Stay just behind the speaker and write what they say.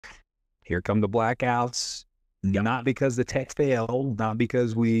Here come the blackouts, Yep. not because the tech failed, not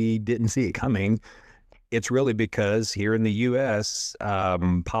because we didn't see it coming. It's really because here in the U.S.,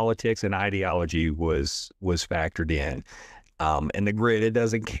 politics and ideology was factored in. And the grid, it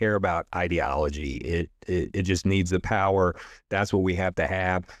doesn't care about ideology. It just needs the power. That's what we have to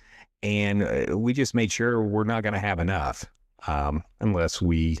have, and we just made sure we're not going to have enough unless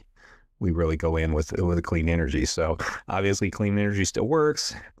we really go in with a clean energy. So obviously, clean energy still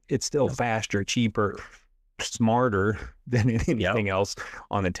works. It's still Yep. faster, cheaper, smarter than Yep. anything else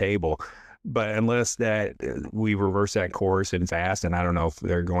on the table. But unless that we reverse that course and fast, and I don't know if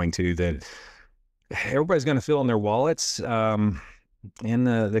they're going to, then everybody's going to fill in their wallets in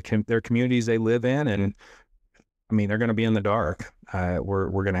their communities they live in, and I mean they're going to be in the dark. We're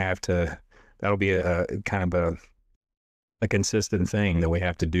going to have to. That'll be a kind of a consistent thing that we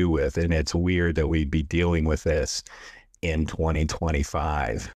have to do with, and it's weird that we'd be dealing with this in 2025.